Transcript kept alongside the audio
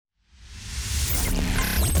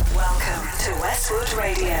Westwood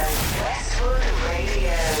Radio. Westwood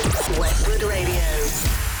Radio. Westwood Radio.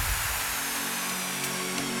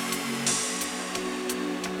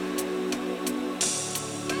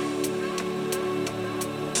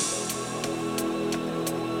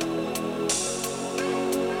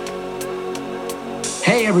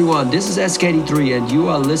 Hey everyone, this is SKD3 and you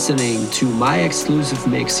are listening to my exclusive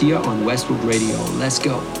mix here on Westwood Radio. Let's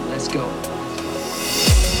go, let's go.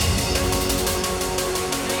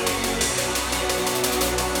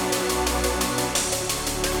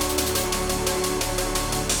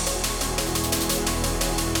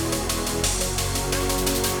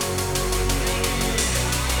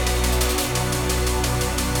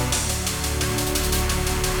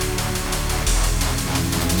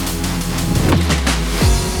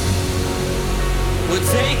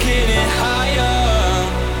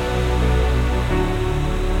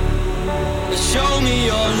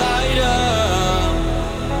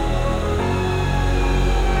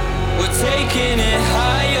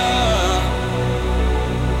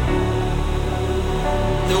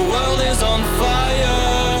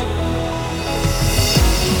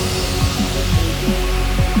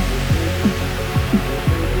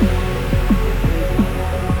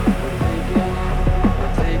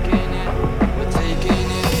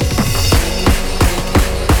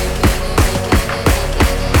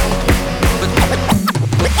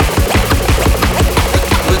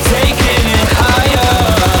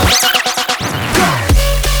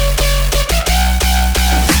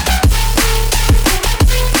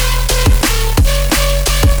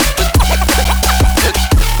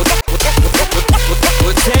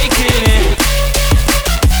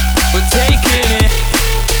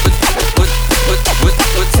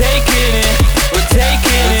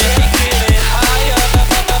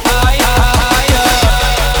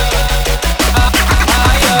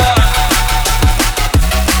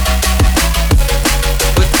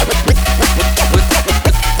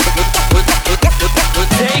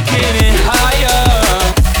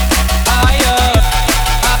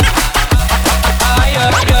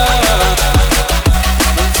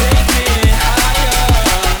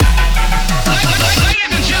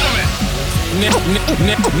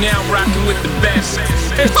 Now I'm rocking with the best.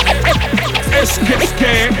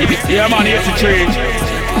 Yeah, I'm on here to change.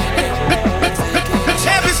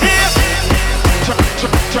 Champ is here.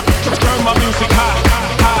 Turn my music high.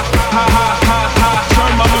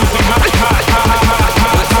 Turn my music high.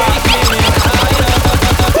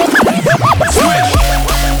 Switch.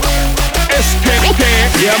 SKK.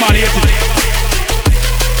 Yeah, I'm on here to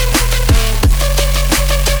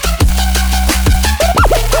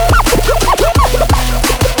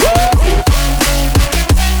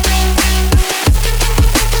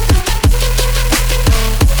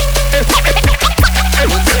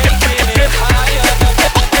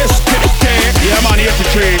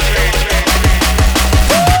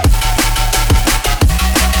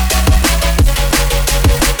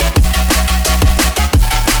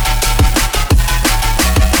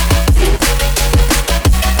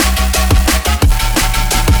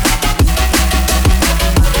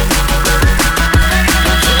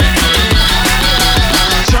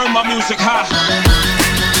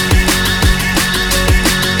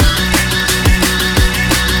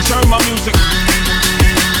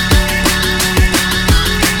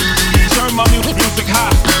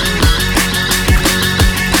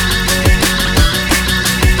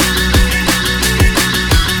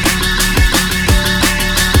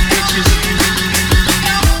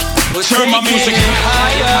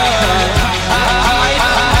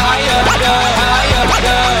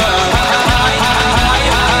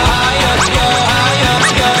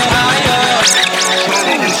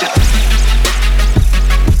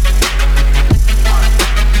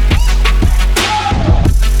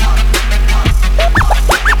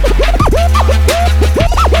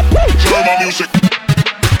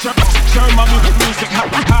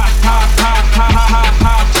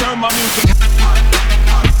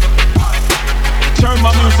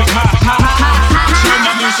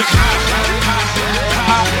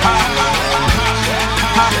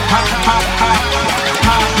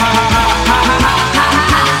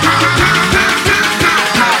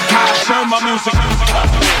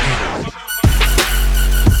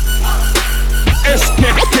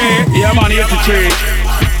yeah, I'm on here to change.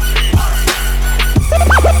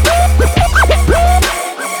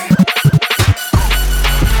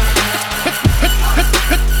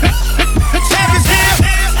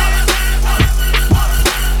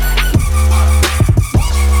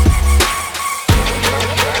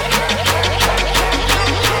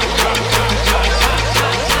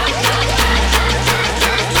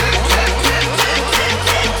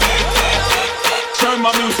 turn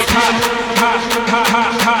my music high, high, high, high,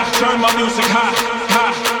 high. Turn my music high, high,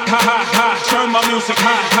 high, high, high. Turn my music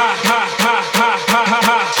high, high, high, high, high, high,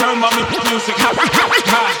 high. Turn my music high,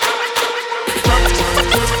 high.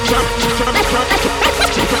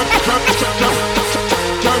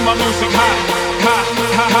 Turn my music high, high,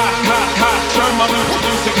 high, high, high, high. Turn my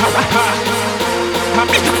music high,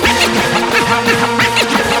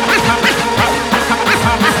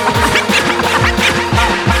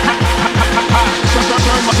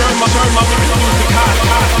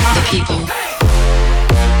 high. The people.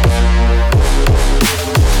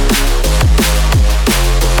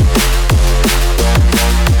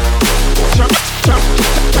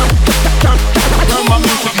 Turn my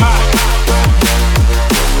music high.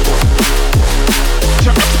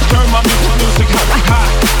 Turn my music high.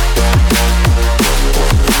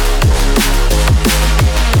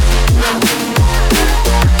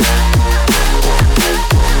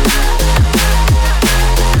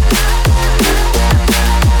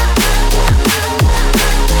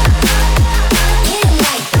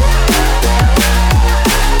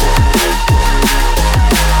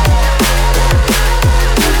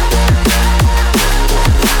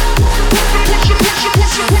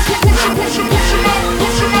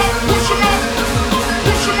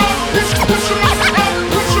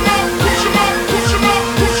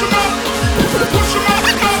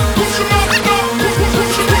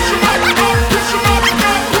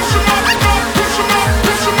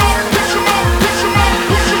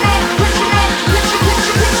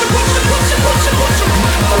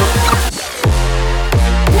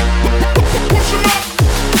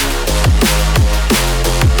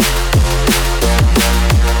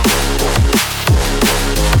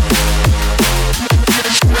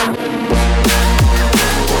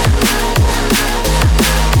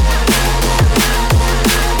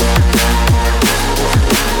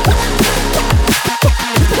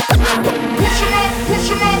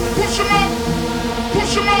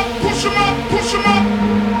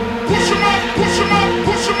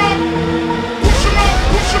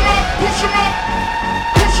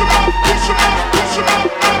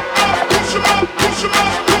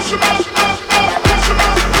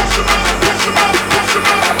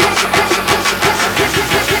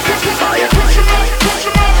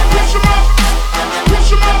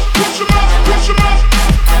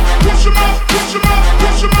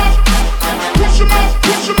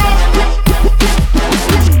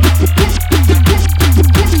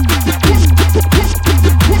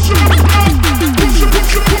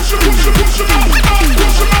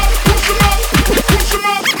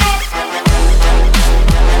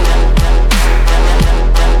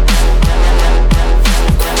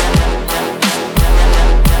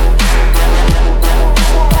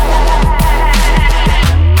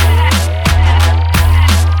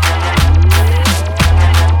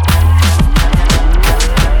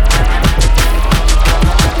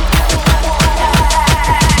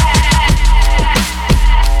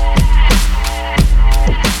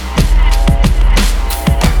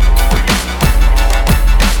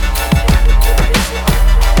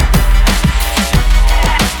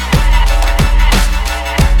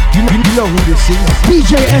 know who this is.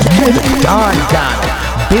 DJ SK Don Donald,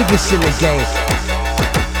 biggest in the game.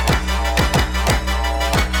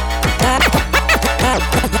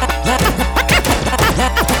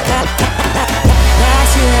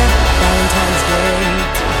 Last year, Valentine's Day,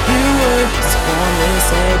 you would warmly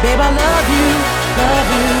say, babe, I love you, love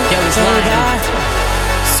you. Yo, he's lying. I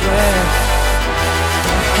swear,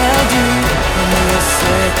 held you when you were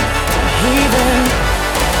sick, even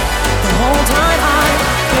the whole time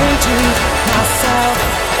I think to myself,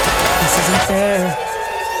 this isn't fair.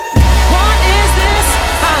 What is this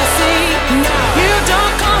I see? No. You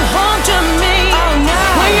don't come home to me. Oh no.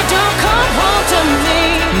 When you don't come home to me,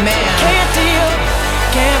 man, can't deal,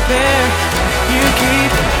 can't bear. You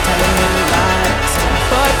keep telling me lies,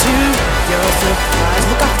 but to your surprise,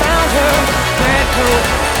 look, I found her red coat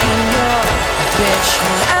and you're a bitch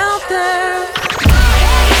out there.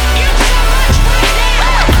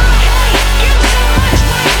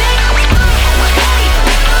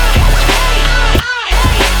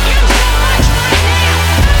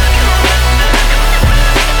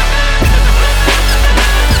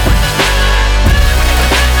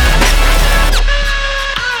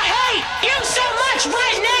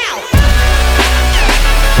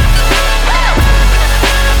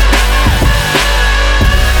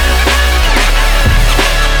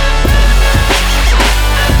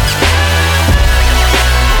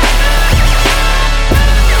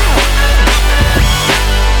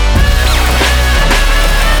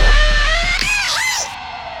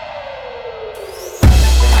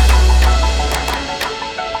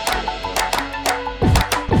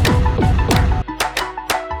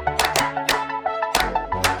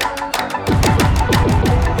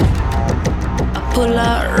 pull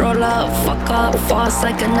up, roll up, fuck up, fast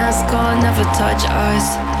like a NASCAR, never touch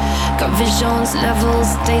us. Got visions, levels,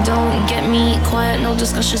 they don't get me. Quiet, no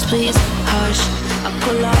discussions, please, hush. I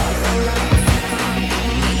pull up, roll up.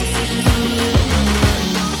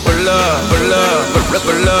 Pull up, pull up,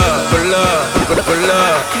 pull up, pull up, pull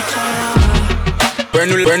up. Brand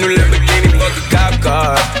new Lamborghini, fuck a cop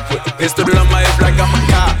car. With the pistol on my hip like I'm a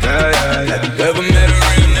cop. Have you ever met a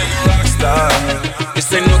real nigga rock star?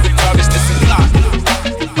 This ain't no guitar, bitch, this is lock.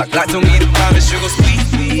 My God told me to promise you gon'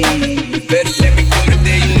 squeeze me. You better let me go the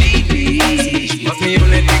day you need me. She fuck me on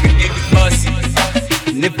that nigga, get me pussy.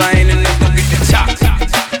 And if I ain't enough, don't get the chop.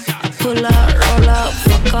 Pull up, roll up,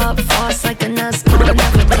 fuck up, fast like a NASCAR,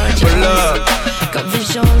 never touch us. Got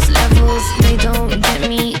visions, levels, they don't get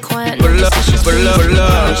me. Quiet, no decisions, please,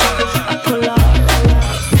 hush. I pull up, roll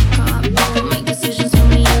up, fuck up, don't make decisions for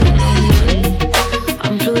me.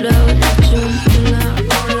 I'm Pluto, Neptune, pull up,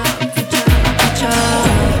 roll up, fuck up.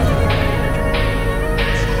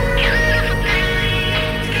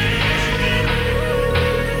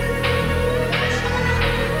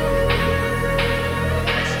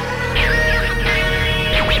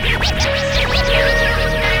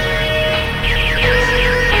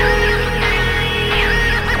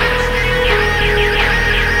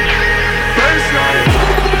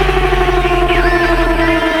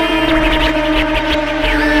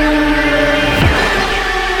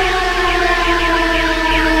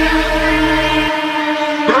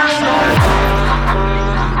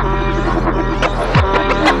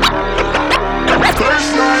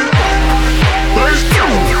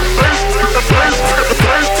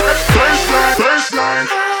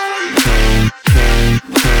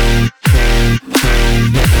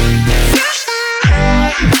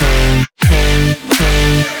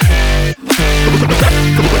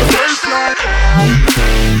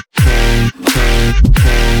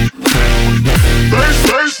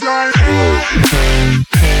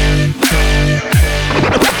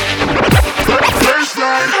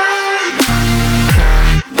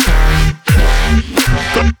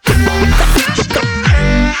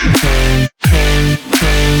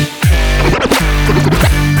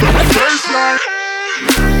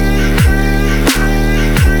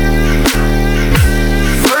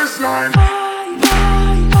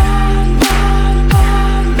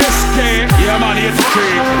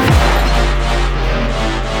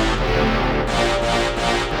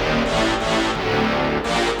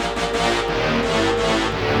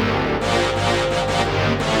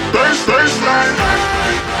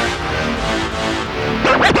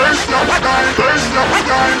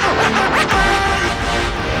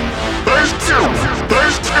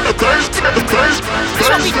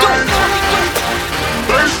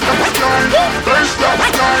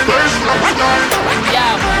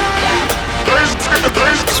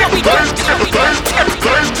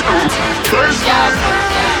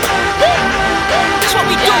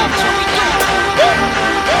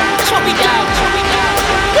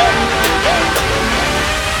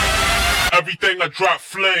 Everything I drop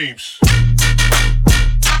flames.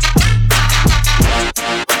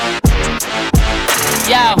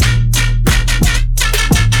 Yo.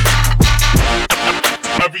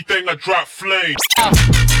 Everything I drop flames. Yo.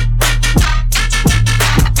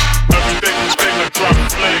 Everything I drop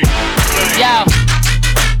flames. Yo.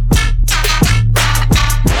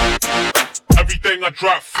 Everything I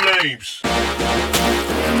drop flames.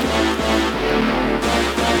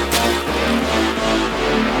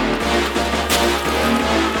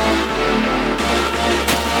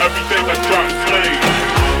 Everything I drop flames.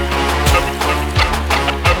 Everything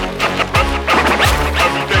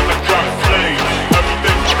I drop flames.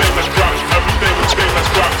 Everything I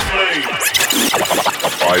drop flames.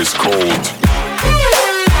 Ice cold.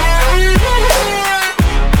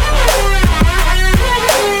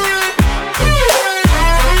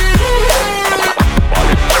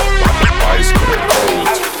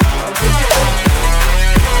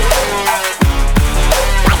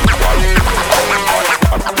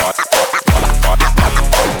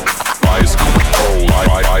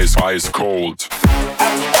 Ice cold.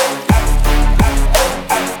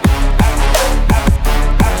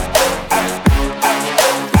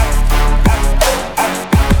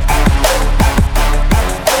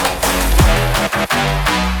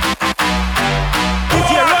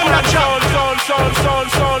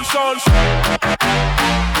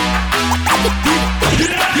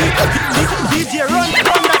 DJ run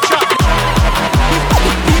that track.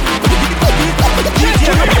 DJ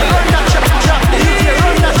run that track. DJ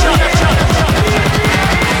run that track.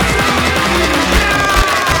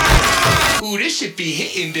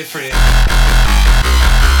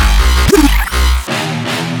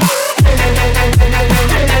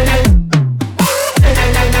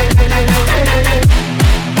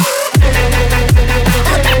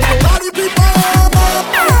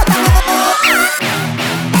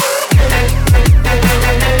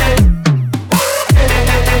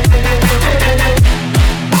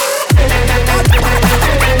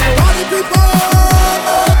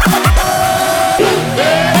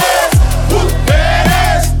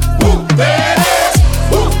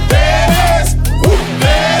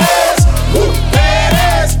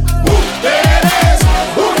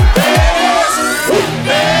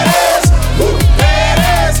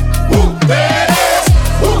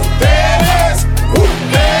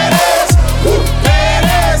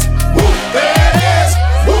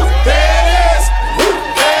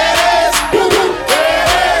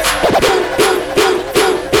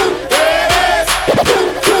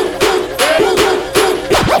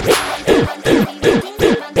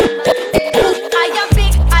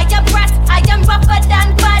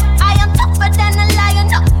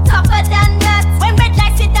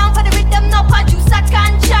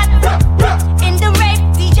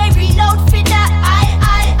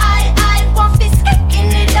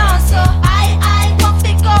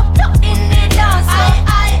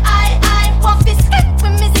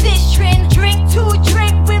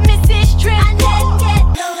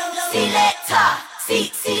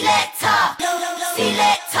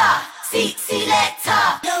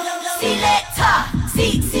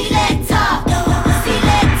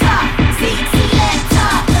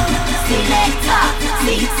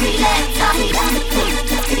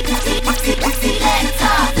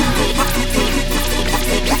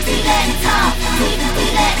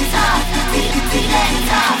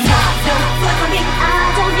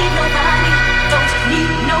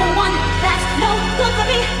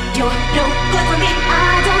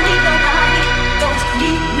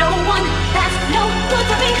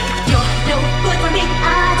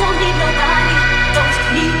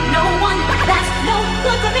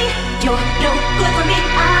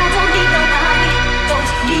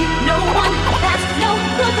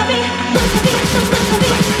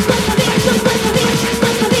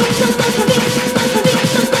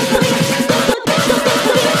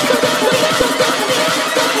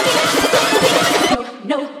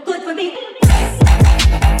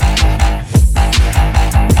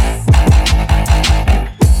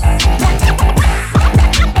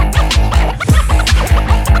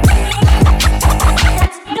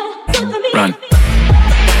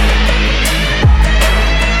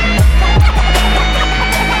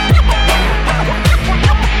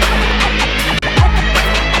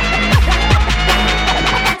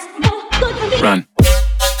 Run.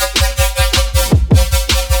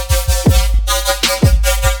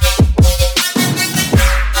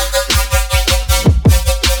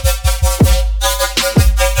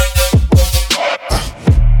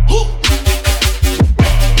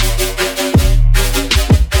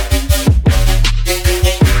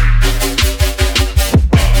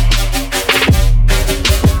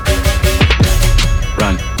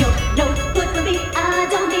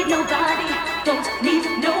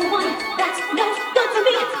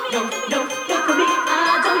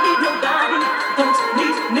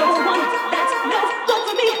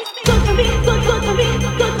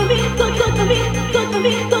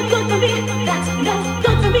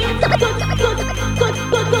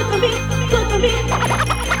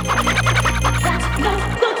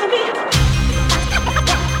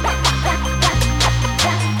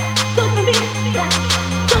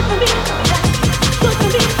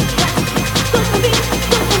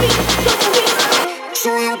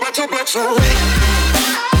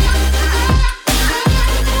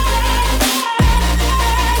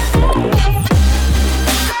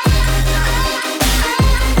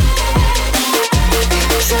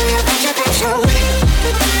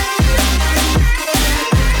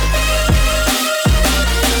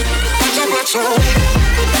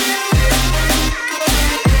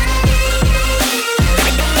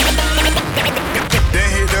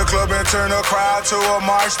 Turn the crowd to a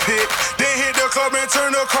marsh pit. Then hit the club and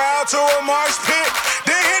turn the crowd to a marsh pit.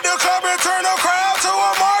 Then hit the club and turn the crowd to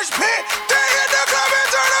a marsh pit. Then hit the club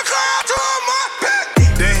and turn the crowd to a marsh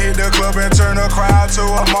pit. Then hit the club and turn the crowd to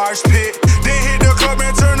a marsh pit. Then hit the club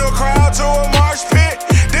and turn the crowd to a marsh pit.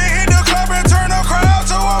 Then hit the club and turn the crowd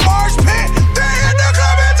to a marsh pit. Then hit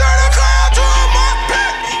the club and turn the crowd to a marsh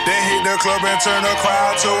pit. Then hit the club and turn the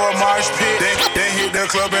crowd to a marsh pit. Then hit the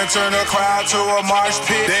club and turn the crowd to a marsh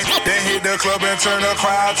pit. Then hit the club and turn the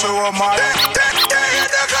crowd to a marsh pit. Then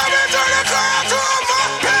hit the club and turn the crowd to a marsh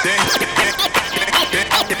pit.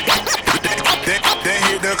 Then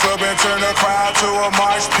hit the club and turn the crowd to a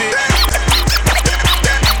marsh pit.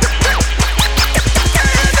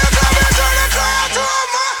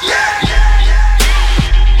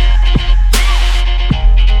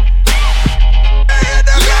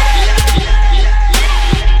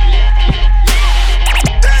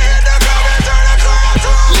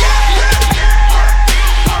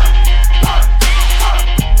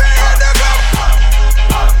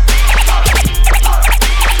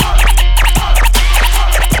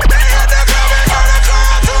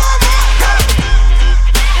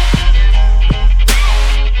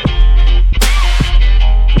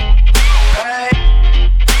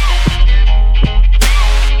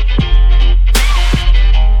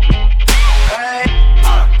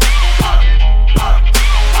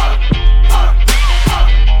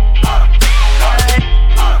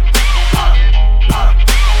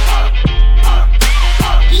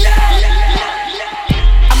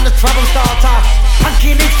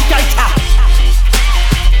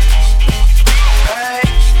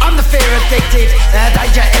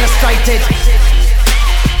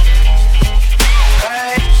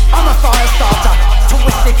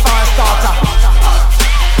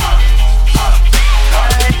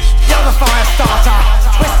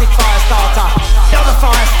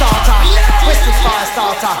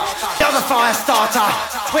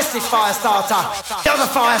 Twisted fire starter. You're the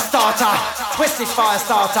fire starter. Twisted fire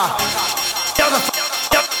starter. You're the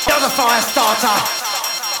fire starter.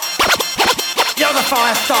 You're the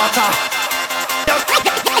fire starter.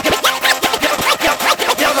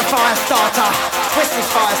 You're the fire starter. Twisted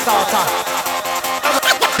fire starter.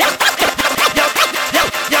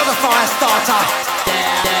 You're the fire starter.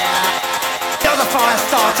 You're the fire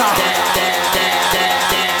starter.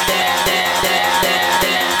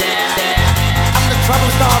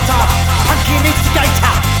 Trouble starter, punky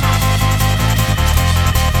instigator.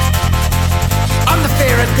 I'm the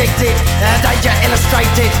fear addicted, danger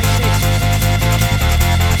illustrated.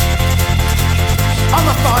 I'm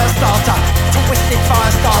a fire starter, twisted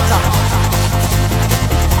fire starter.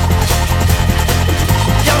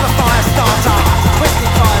 You're the fire starter,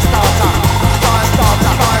 twisted fire starter. Fire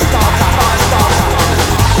starter, fire starter, fire starter.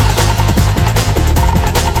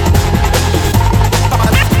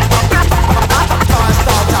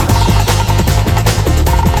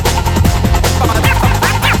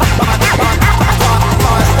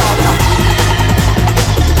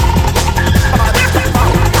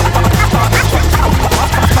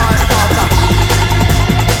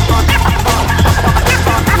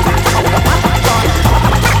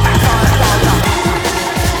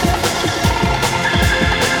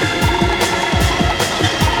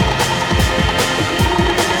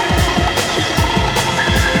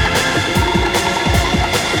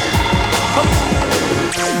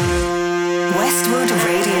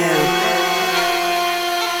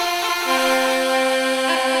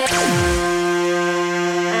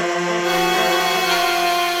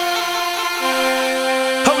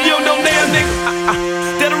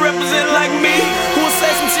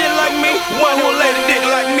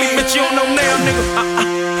 but you don't know now, nigga.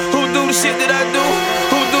 Who do the shit that I do?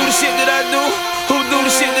 Who do the shit that I do? Who do the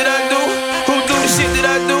shit that I do? Who do the shit that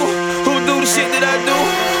I do? Who do the shit that I do?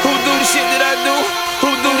 Who do the shit that I do?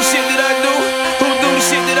 Who do the shit that I do? Who do the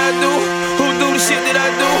shit that I do? Who do the shit that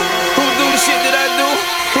I do?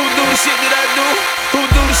 Who do the shit that I do? Who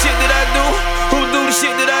do the shit that I do? Who do the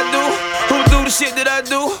shit that I do? Who do the shit that I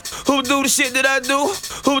do? Who do the shit that I do?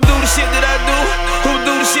 Who do the shit that I do? Who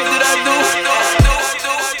do the shit that I do? Who do the shit that I do?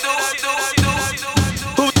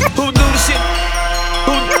 Who do the shit?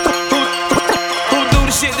 Who do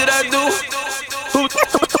the shit that I do? Who do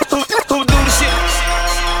the shit?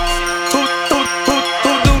 Who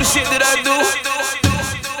do the shit that I do?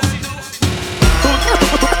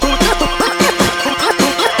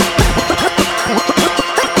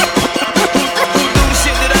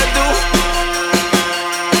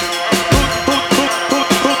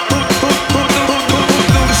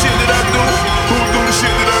 Who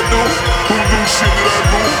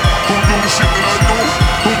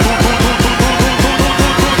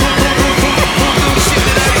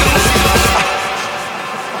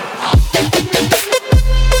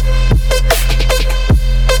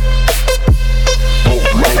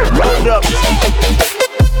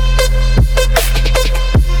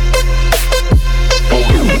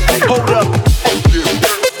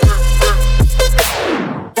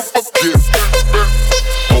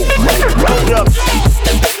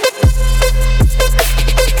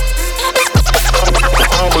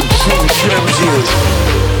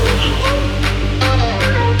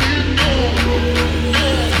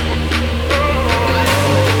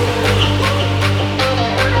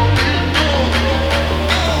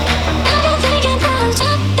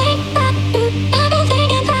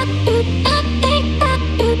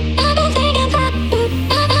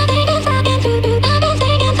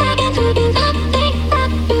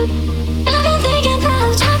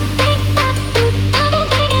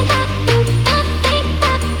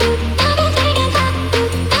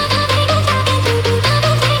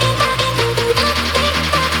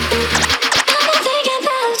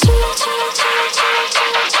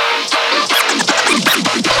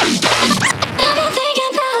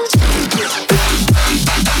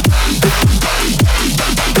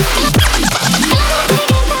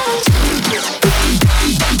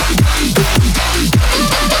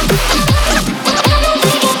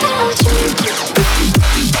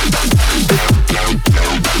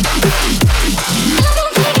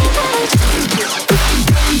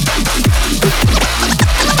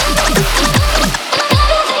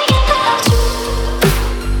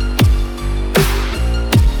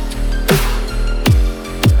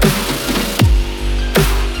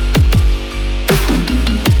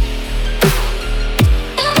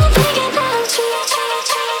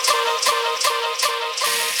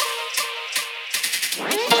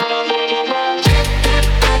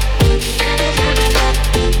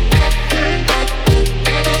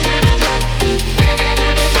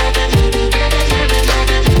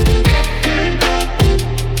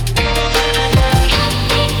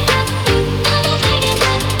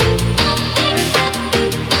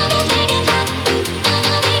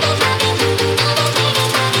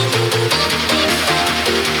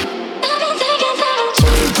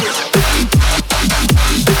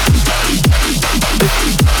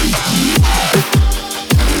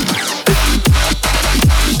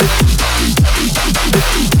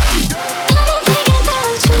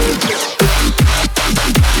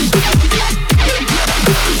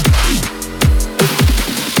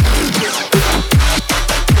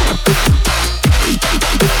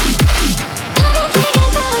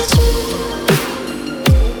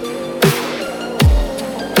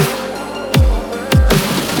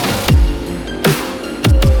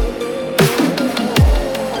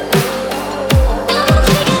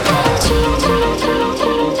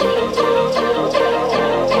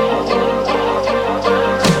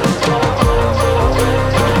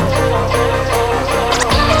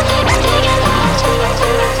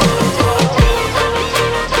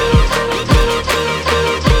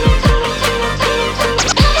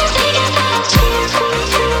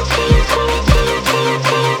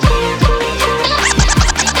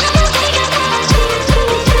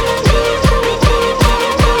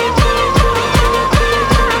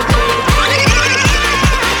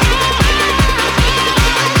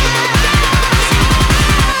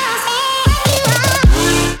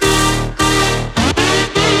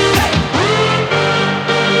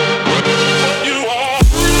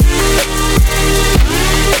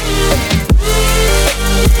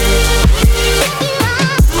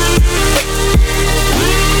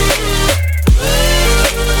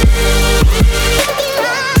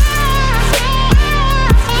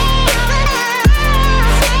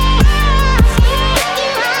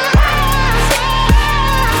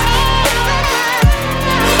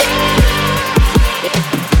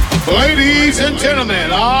Gentlemen,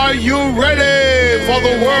 are you ready for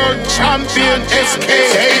the world champion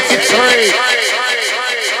SK83?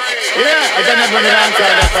 Yeah, I don't have any answer to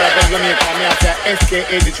that, but I think let me call me after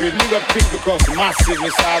SK83. Me got pick because massive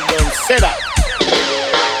missile gun set up.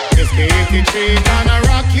 SK83 gonna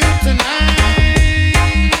rock you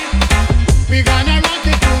tonight. We gonna rock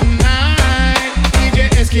you tonight. DJ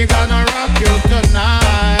SK gonna rock you tonight.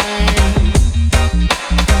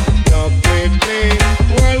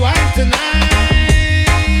 Worldwide tonight,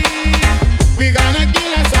 we gonna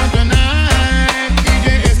kill a song tonight. DJ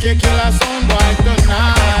SK kill a song boy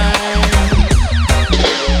tonight.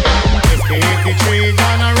 SK83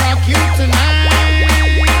 gonna rock you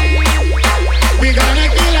tonight. We gonna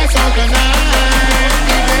kill a song tonight.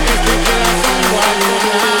 DJ SK kill a song boy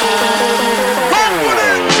tonight. Run with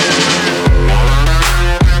it.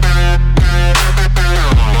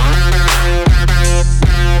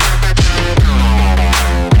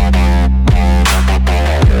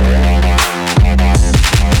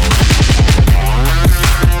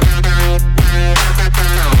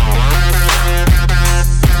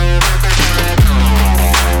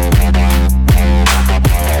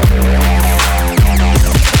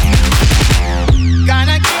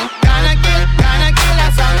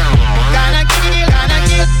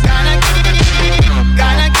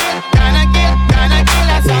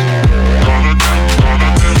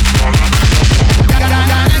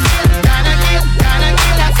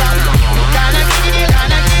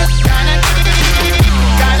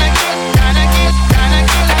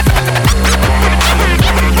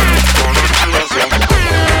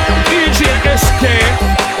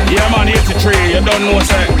 You don't know,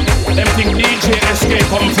 sir. Them think DJ SK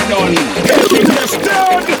come for done. It's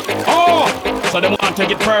dead. Oh, so they want to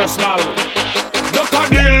take it personal. Look at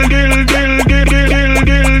dill, dill, dill, dill, dill,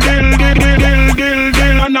 dill, dill, dill, dill, dill,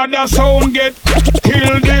 dill. Another sound get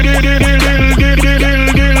killed. Dill, dill, dill, dill, dill, dill, dill,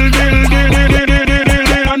 dill, dill, dill, dill,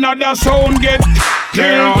 dill. Another sound get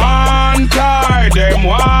killed. One tie, them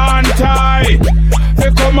one tie. They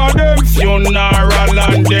come at them funeral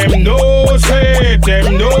and them no say,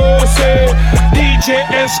 DJ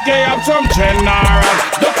SK have some general.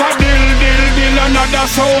 Duck a dill, dill, dill, another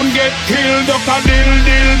sound get killed. Duck a dill,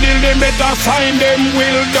 dill, dill, they better sign them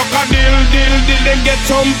will. Duck a dill, dill, dill, they get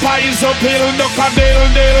some pies uphill. Duck a dill,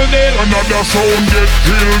 dill, dill, another sound get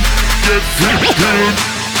killed. Get killed, get killed,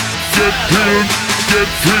 get killed, get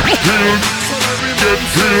killed, get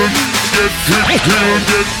killed. Get killed, get killed,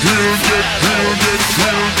 get killed, get killed, get killed, get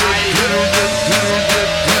killed, get killed, get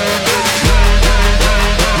killed.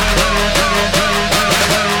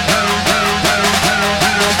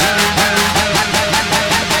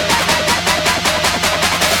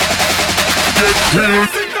 Get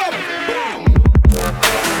killed.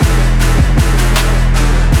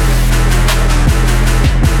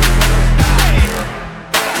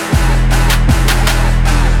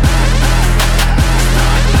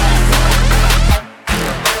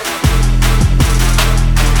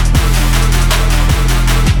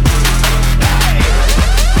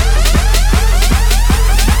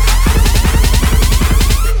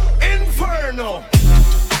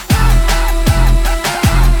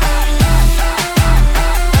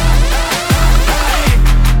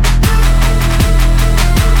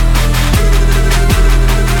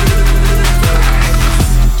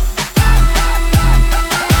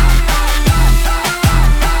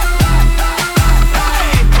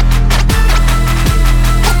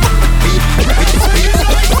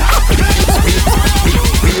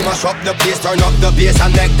 the place, turn up the bass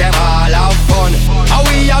and make them all have fun. How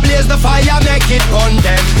we ablaze the fire, make it burn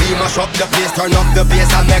them. We mash up the place, turn up the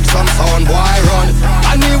bass and make some sound, boy run.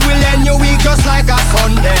 And we will end your week just like a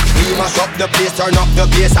Sunday. We mash up the place, turn up the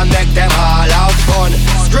bass and make them all have fun.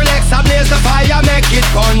 Skrillex ablaze the fire, make it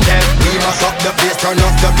burn them. We mash up the place, turn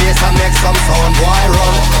up the bass and make some sound, boy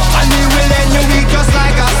run. And we will end your week just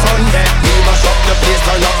like a Sunday. We mash up the place,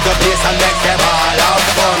 turn up the bass and make them all have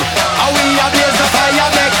fun. How we ablaze the fire,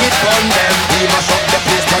 make it burn them. We mash up the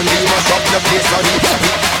place, turn, we mash up the place, turn.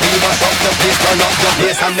 We mash up the place, turn up the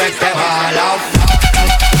place and make them all have fun.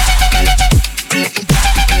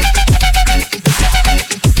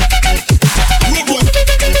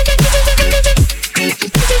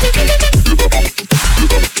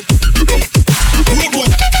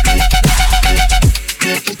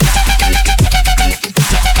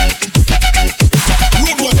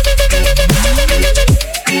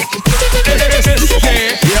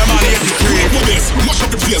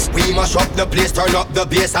 We mash up the place, turn up the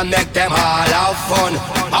bass and make them all have fun.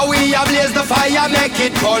 How we ablaze the fire, make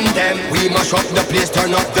it burn them. We mash up the place,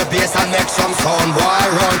 turn up the bass and make some sound. Boy,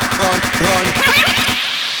 run, run, run.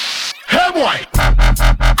 Hey boy!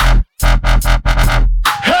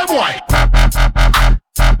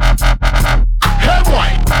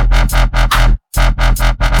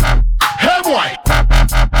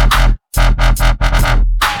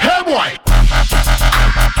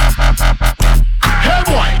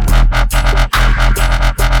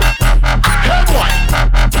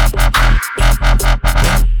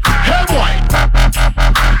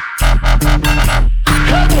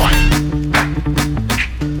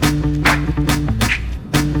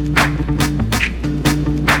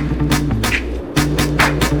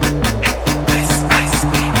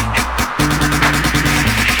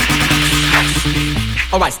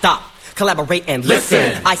 stop, collaborate and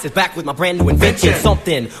listen. I sit back with my brand new invention.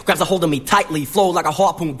 Something grabs a hold of me tightly, flow like a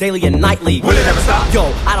harpoon daily and nightly. Will it ever stop?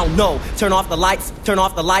 Yo, I don't know. Turn off the lights, turn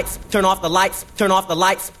off the lights, turn off the lights, turn off the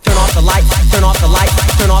lights, turn off the lights, turn off the lights,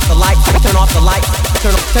 turn off the lights, turn off the lights, turn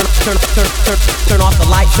off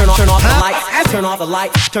the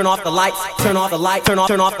lights, turn off the lights, turn off the lights,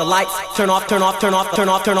 turn off the lights, turn off the lights,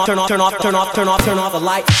 turn off the lights, turn off the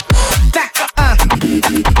lights.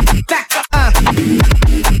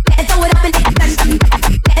 And throw it up and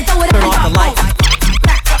throw it up and off the lights.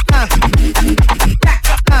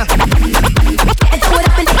 And throw it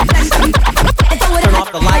up and throw it turn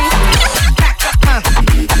off the lights.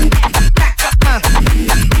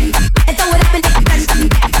 And throw it up and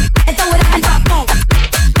throw it up and drop phone.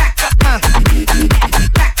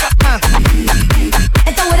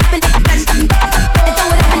 And throw it up and throw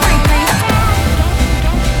it up and ring ring.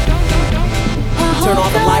 Turn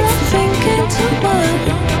off the lights. Thinking too much.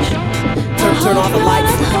 Turn off the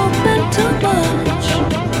lights. Hoping too much.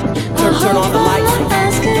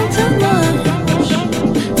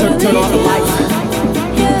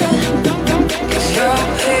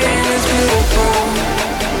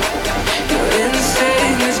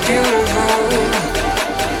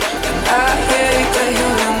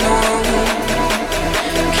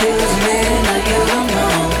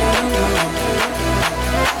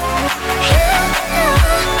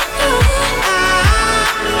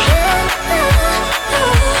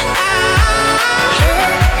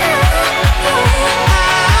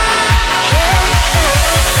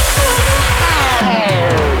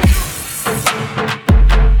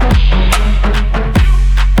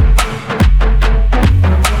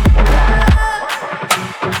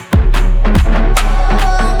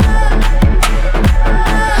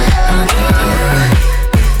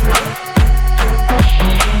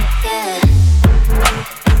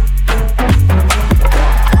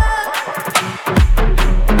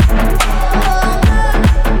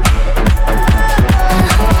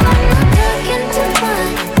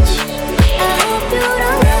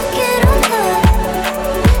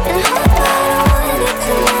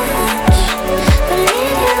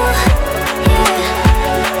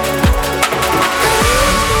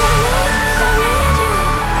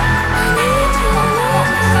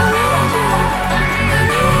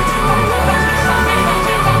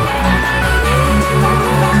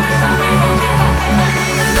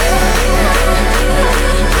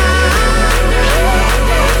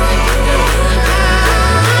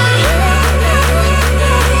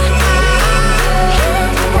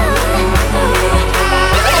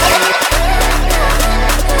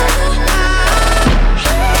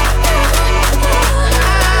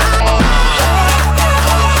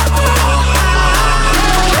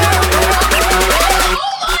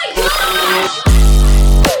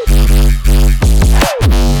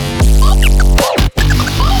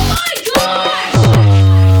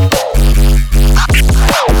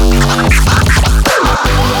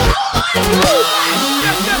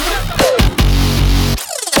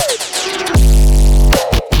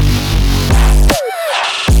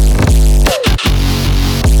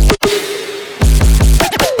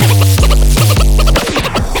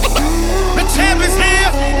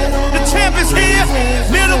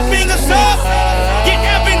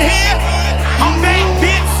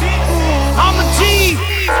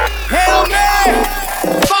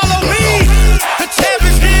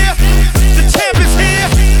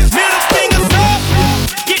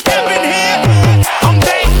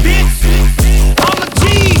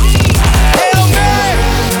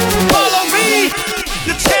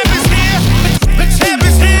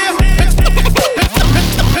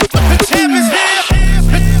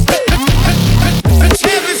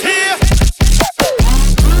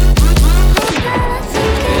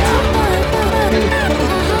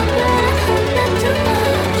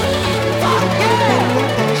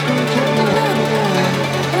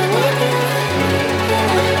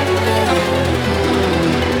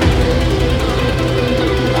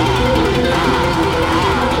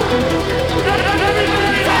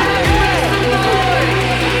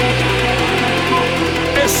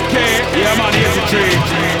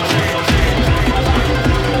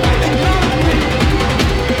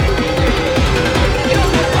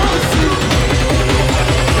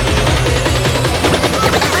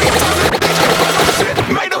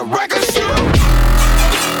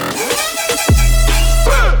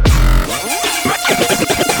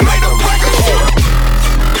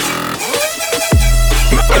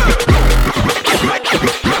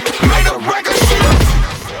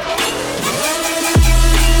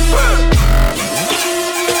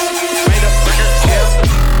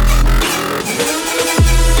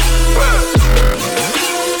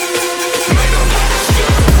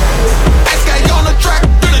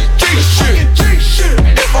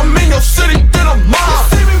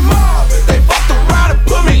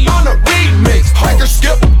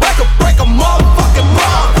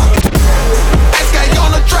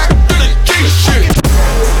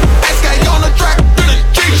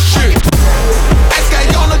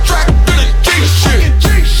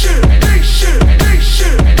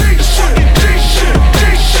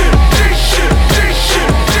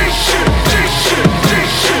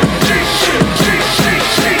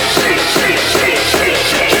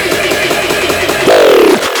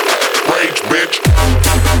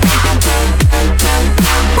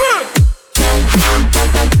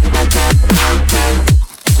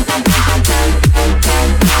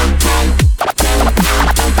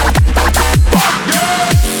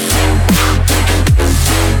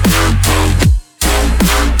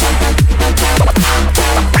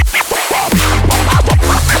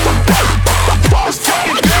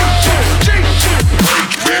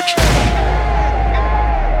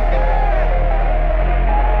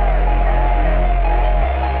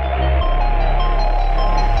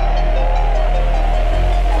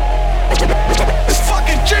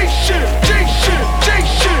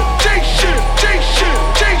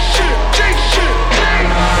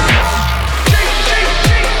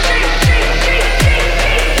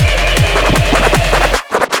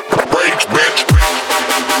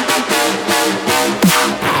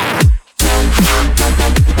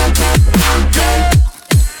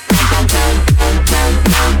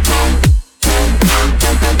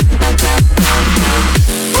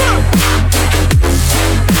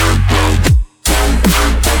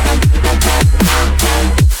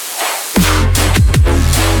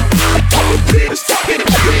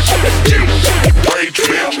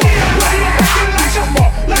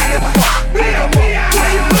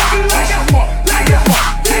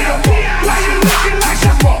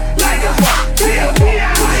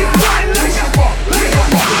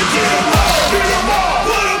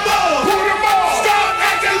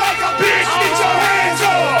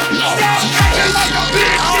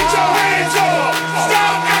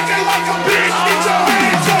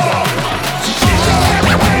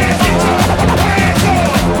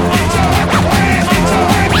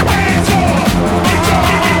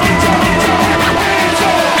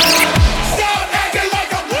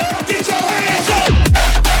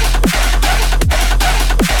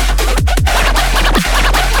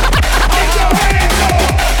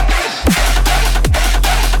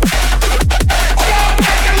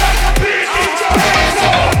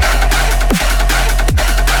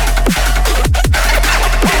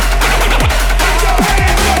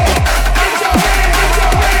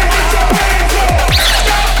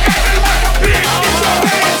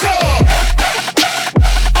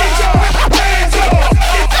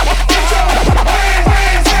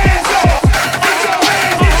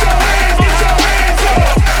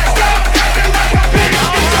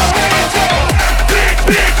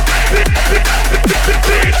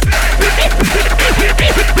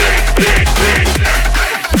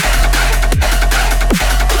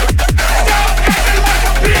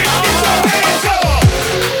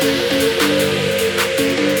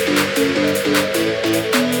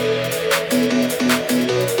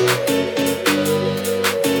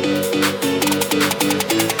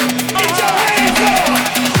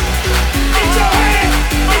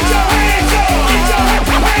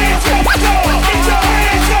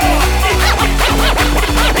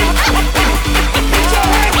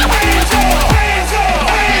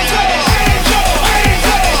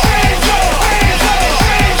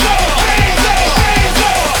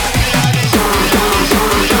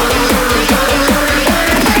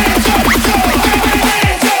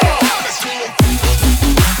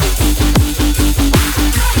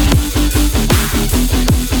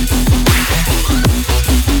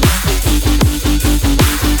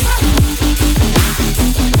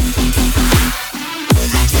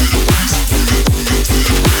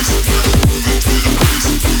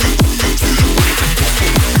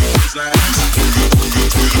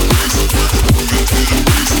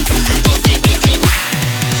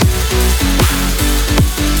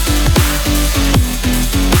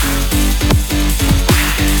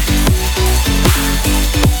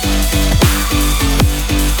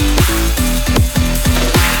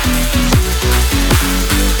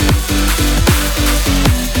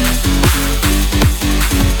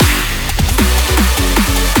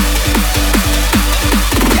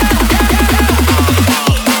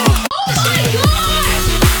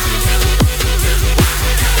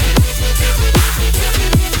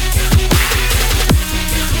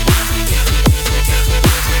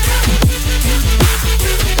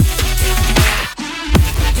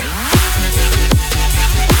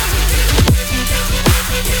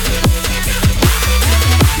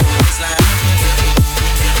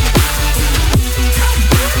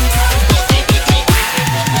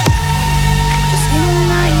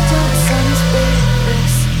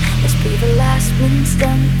 means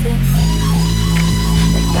something.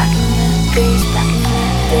 Like back in the days, back in the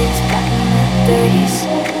days, back in the days.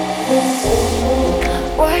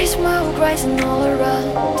 Why is smoke rising all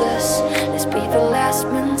around us? This be the last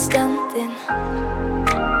means something.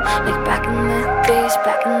 Like back in the days,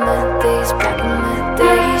 back in the days, back in the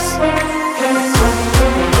days.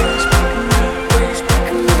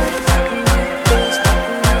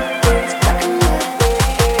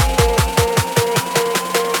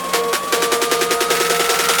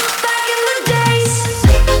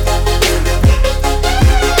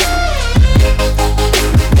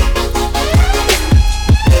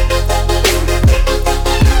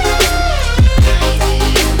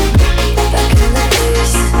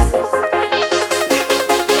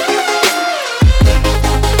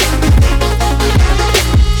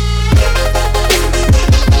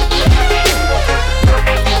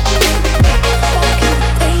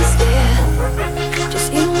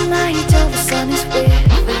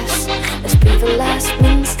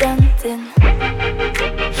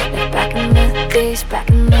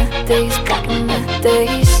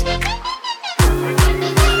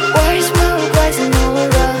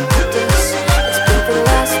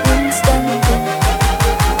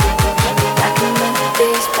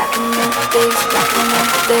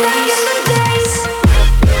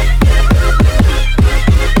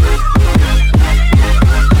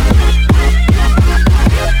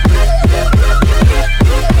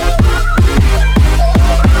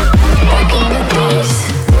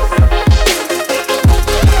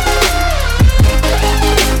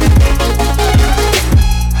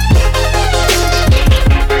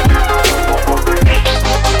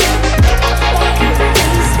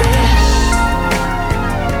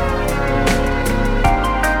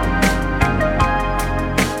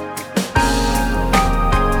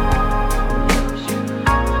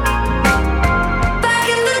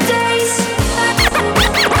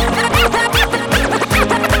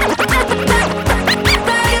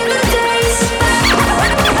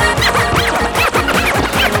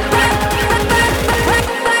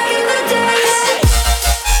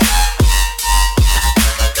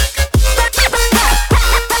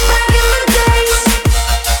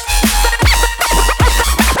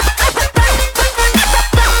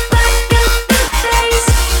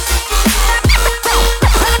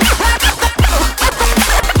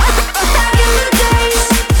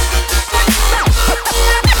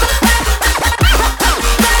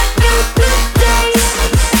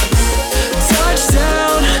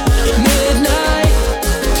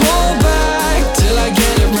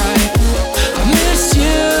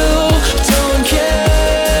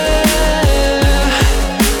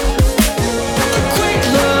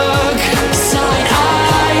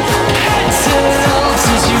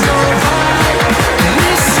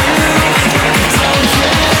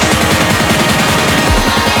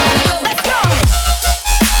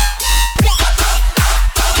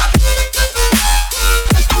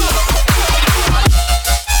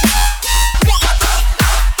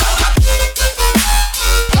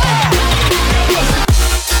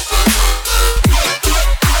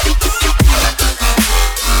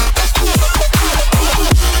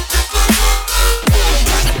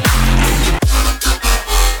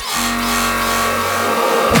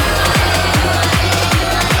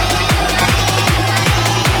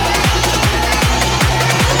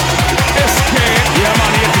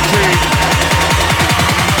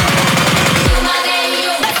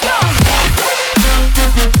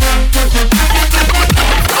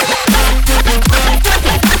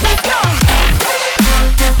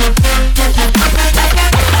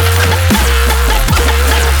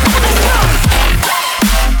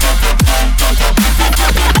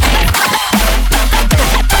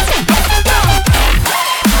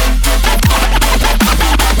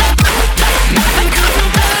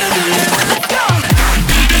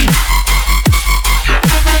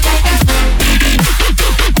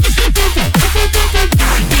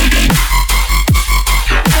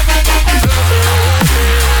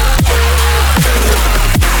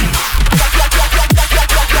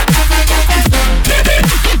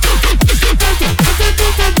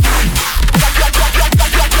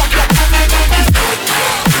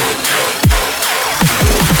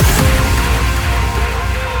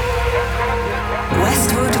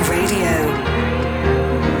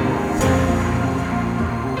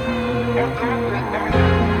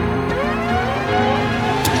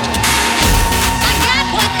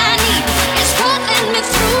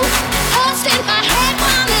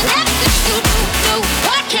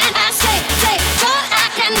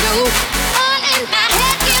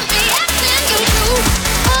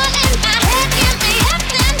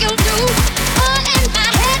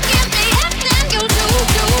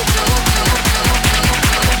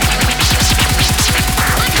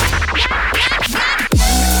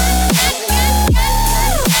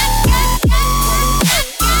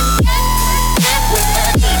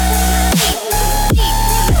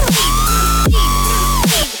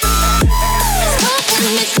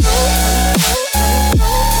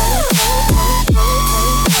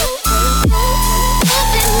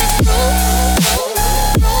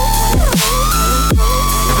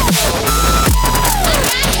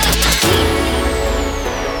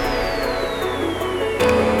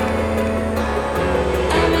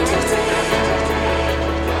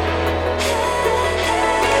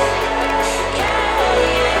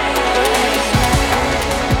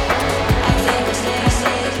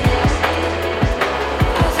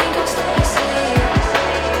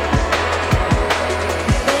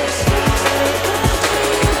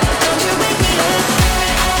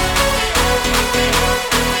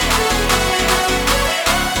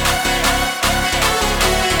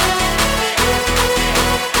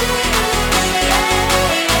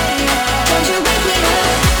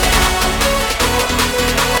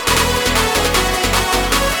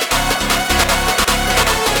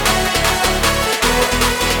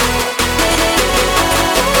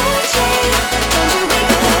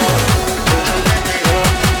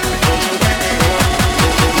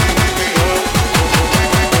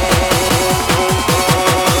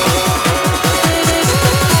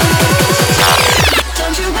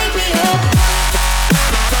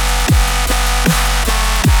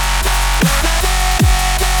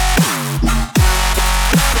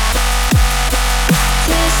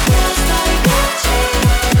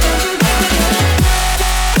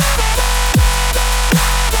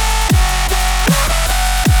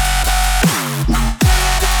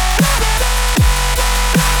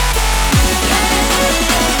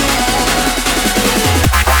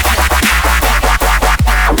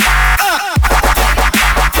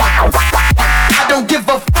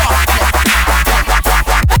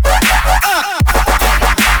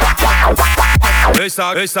 Ich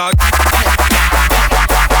sag Bier.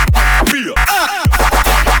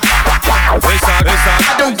 Ich sag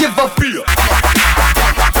I don't give a Bier.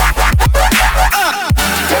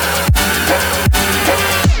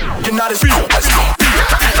 You're not as real as me.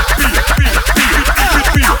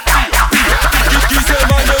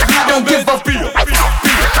 I don't give a Bier.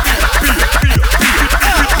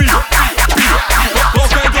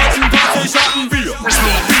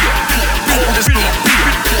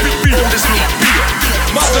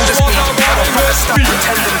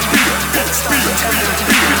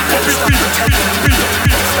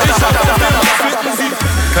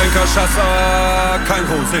 Kein Cachaça, kein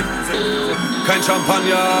Rosé, kein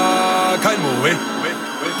Champagner, kein Moët.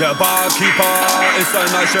 Der Barkeeper ist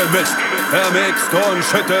ein Alchemist. Er mixt und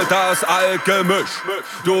schüttelt das Algemisch.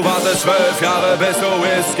 Du wartest 12 Jahre, bis du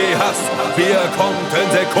Whisky hast. Bier kommt in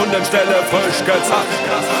Sekundenstelle frisch gezacht.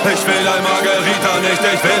 Ich will ein Margarita nicht,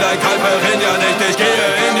 ich will ein Caipirinha nicht. Ich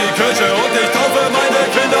gehe in die Küche und ich taufe meine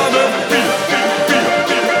Kinder mit Bier.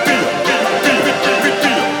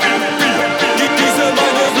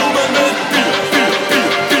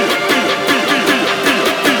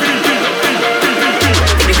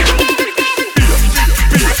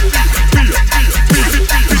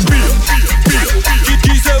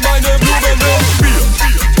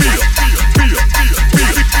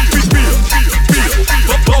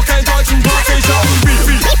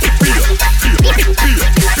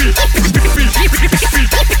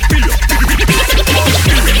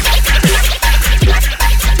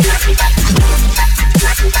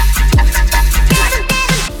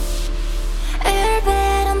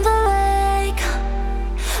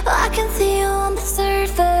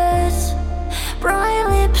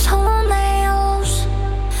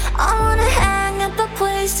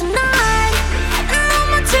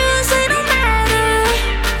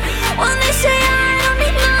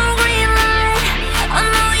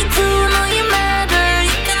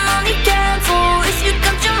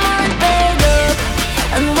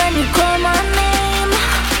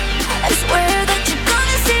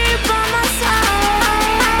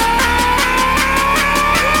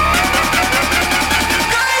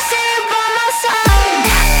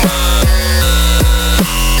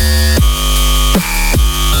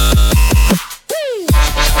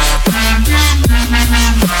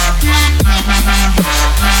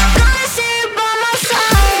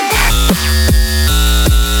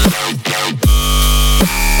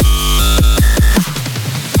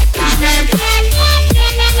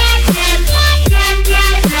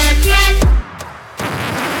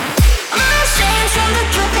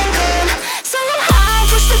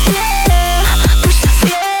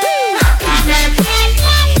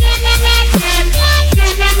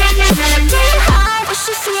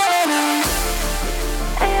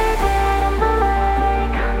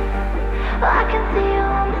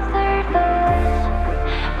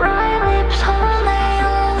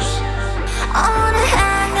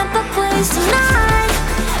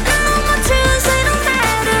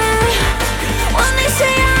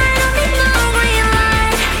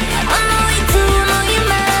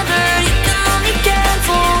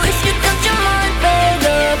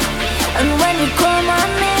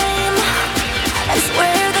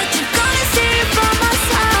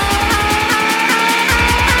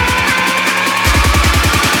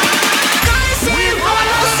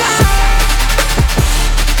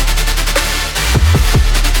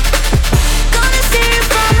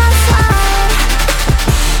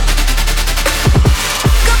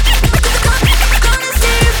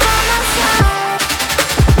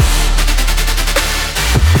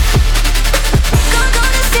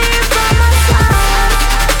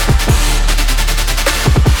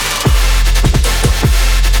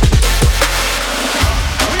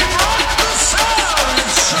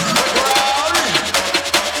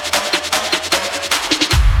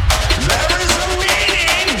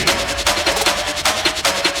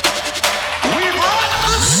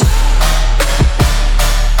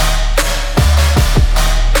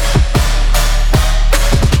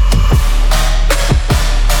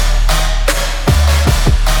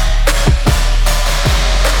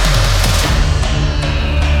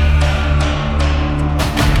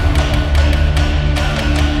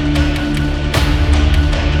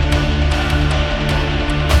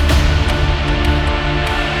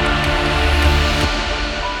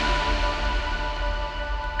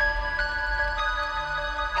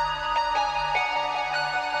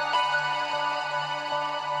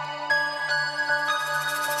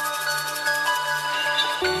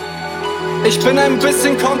 Ich bin ein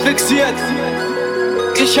bisschen komplexiert.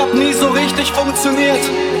 Ich hab nie so richtig funktioniert.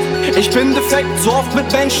 Ich bin defekt, so oft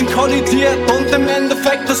mit Menschen kollidiert und im Endeffekt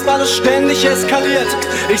Endeffekt ist alles ständig eskaliert.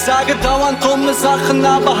 Ich sage dauernd dumme Sachen,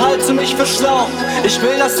 aber halte mich für schlau. Ich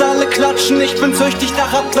will, dass alle klatschen, ich bin süchtig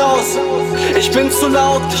nach Applaus. Ich bin zu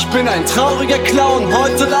laut, ich bin ein trauriger Clown.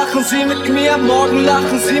 Heute lachen sie mit mir, morgen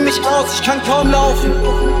lachen sie mich aus. Ich kann kaum laufen,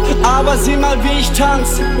 aber sieh mal wie ich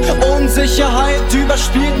tanz. Unsicherheit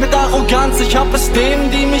überspielt mit Arroganz. Ich hab es denen,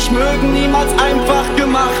 die mich mögen, niemals einfach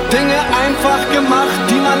gemacht. Dinge einfach gemacht,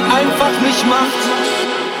 die man einfach nicht macht.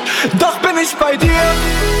 Doch bin ich bei dir,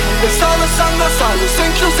 ist alles anders, alles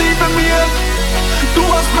inklusive mir. Du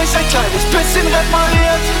hast mich ein kleines bisschen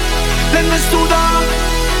repariert, denn bist du da,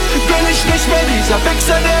 bin ich nicht mehr dieser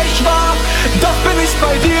Wichser, der ich war. Doch bin ich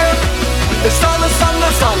bei dir, ist alles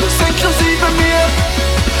anders, alles inklusive mir.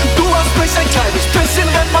 Du hast mich ein kleines bisschen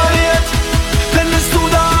repariert, denn bist du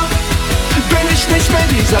da, bin ich nicht mehr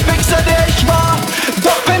dieser Wichser, der ich war.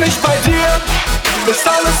 Doch bin ich bei dir, ist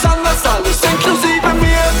alles anders, alles inklusive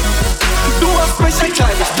mir. Du hast mich ein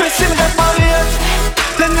kleines bisschen repariert,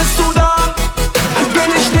 denn bist du da,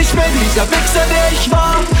 bin ich nicht mehr dieser Wichser, der ich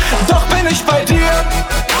war. Doch bin ich bei dir,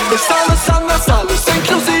 ist alles anders, alles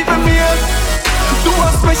inklusive mir. Du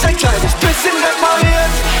hast mich ein kleines bisschen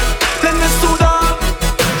repariert, denn bist du da,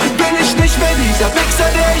 bin ich nicht mehr dieser Wichser,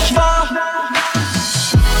 der ich war.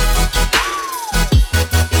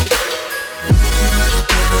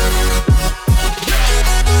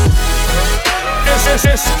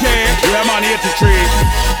 SSK, yeah man,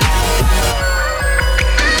 83.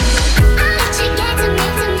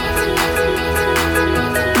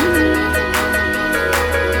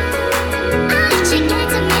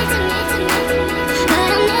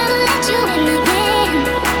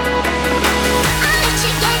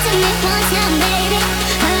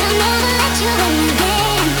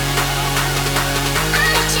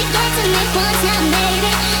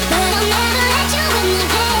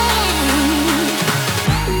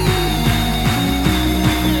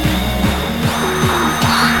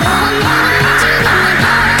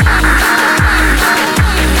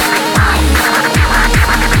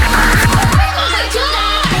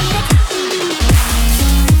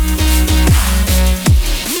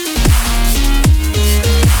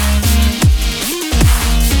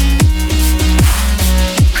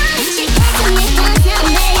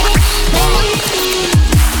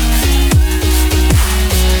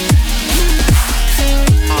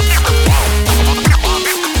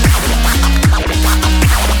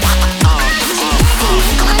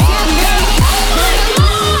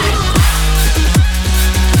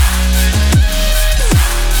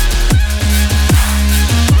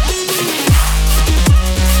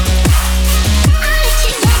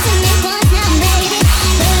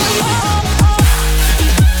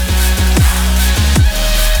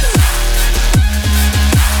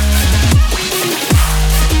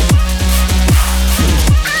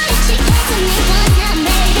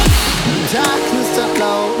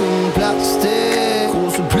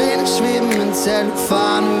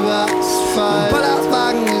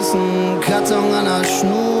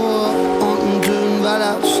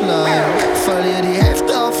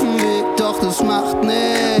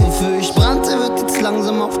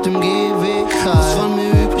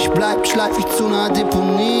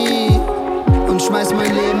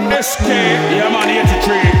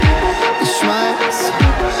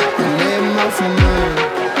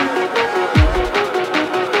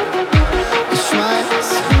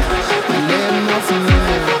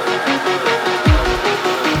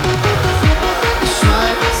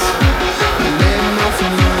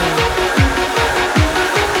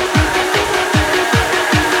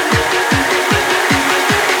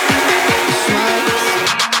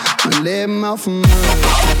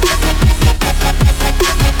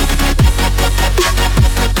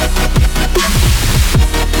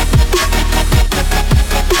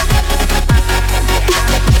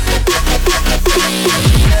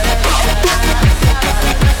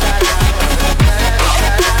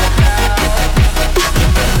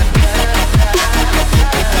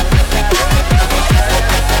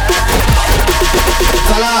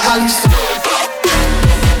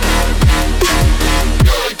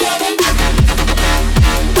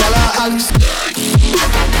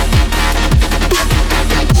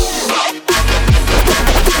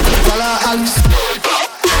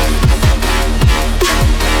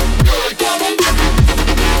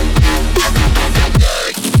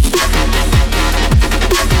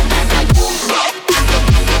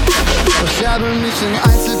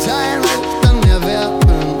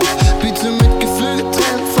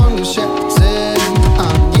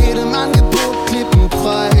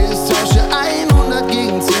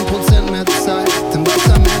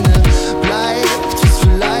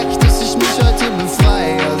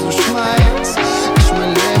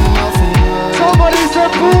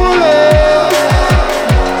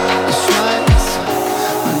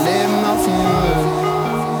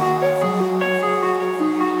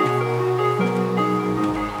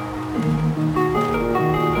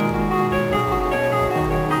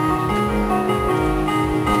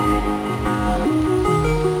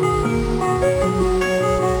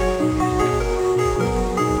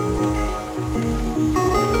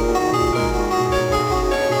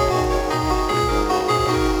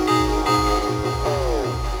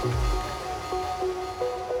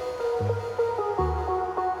 Do you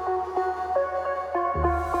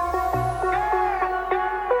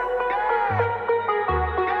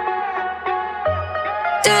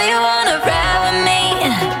wanna ride with me?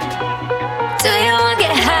 Do you wanna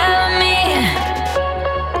get high with me?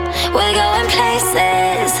 We're going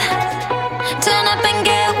places. Turn up and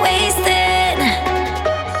get wasted.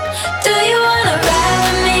 Do you wanna ride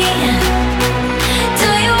with me? Do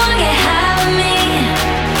you wanna get high with me?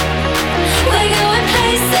 We're going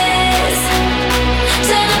places.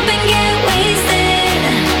 Turn up and get wasted.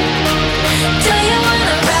 Do you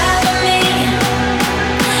wanna ride with me?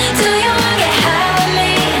 Do you wanna get high with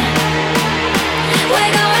me?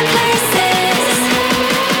 We're going places.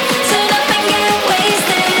 Turn up and get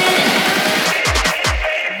wasted.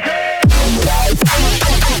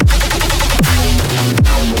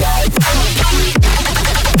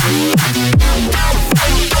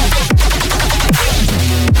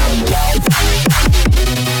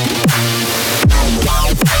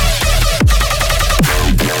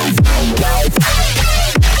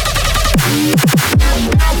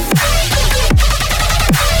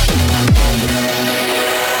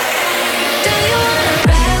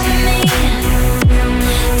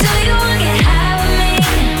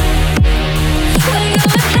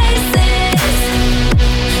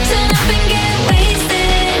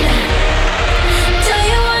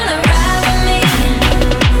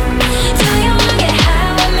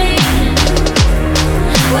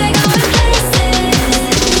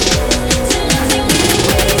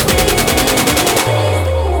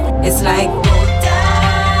 It's like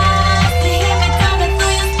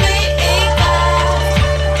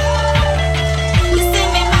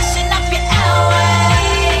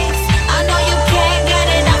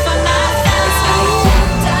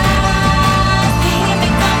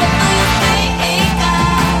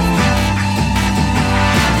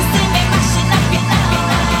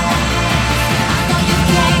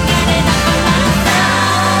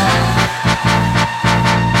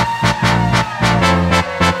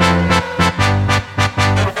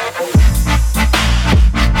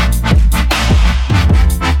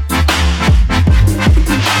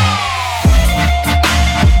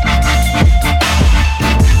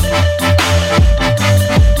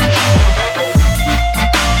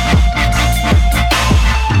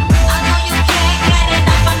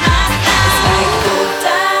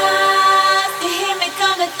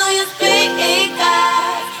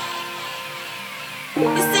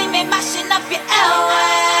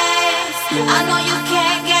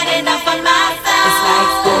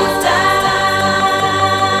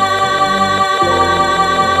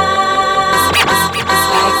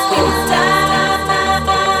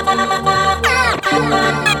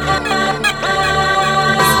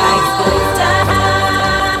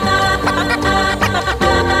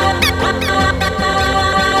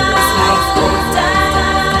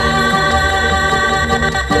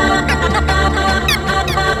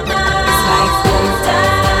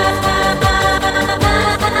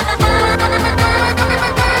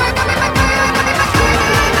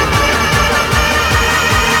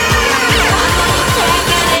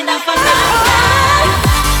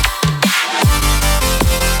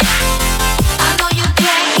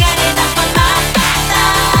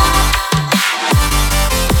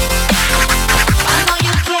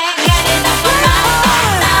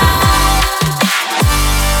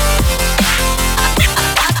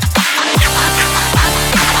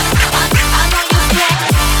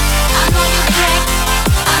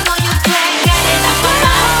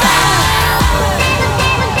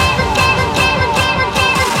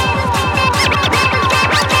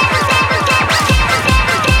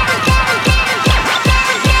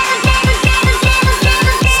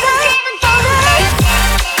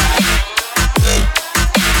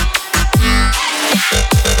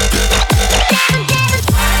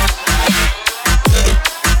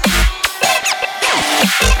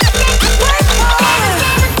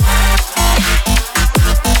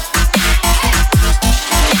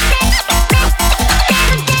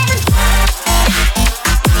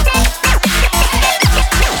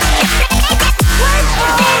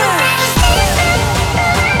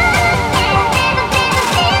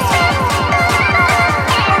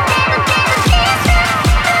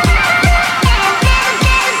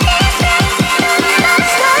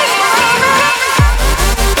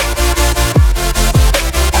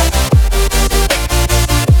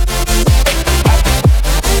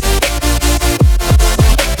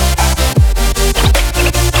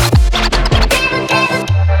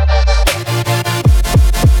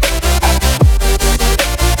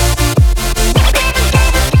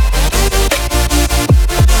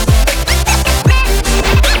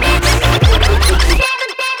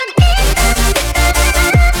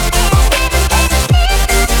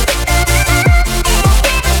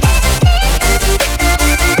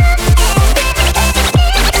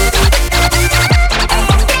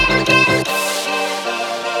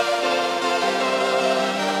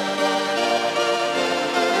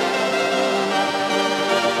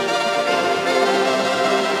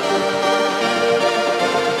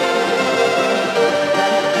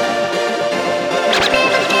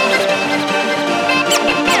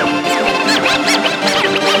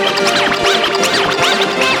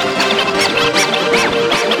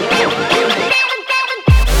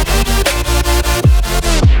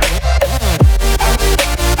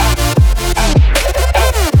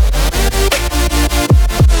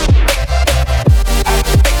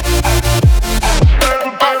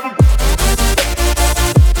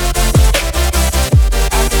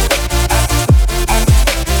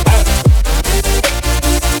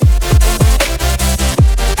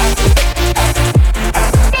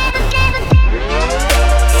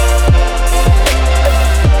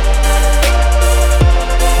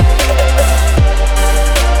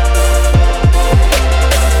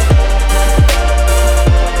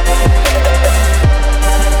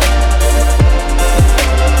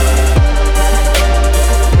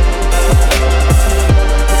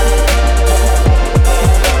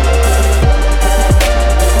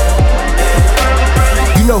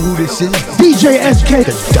This is DJ SK,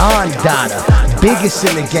 the Don Dada, biggest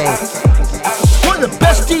in the game. One of the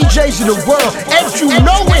best DJs in the world, and you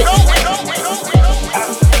know it.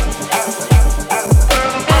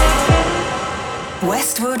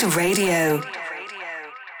 Westwood Radio.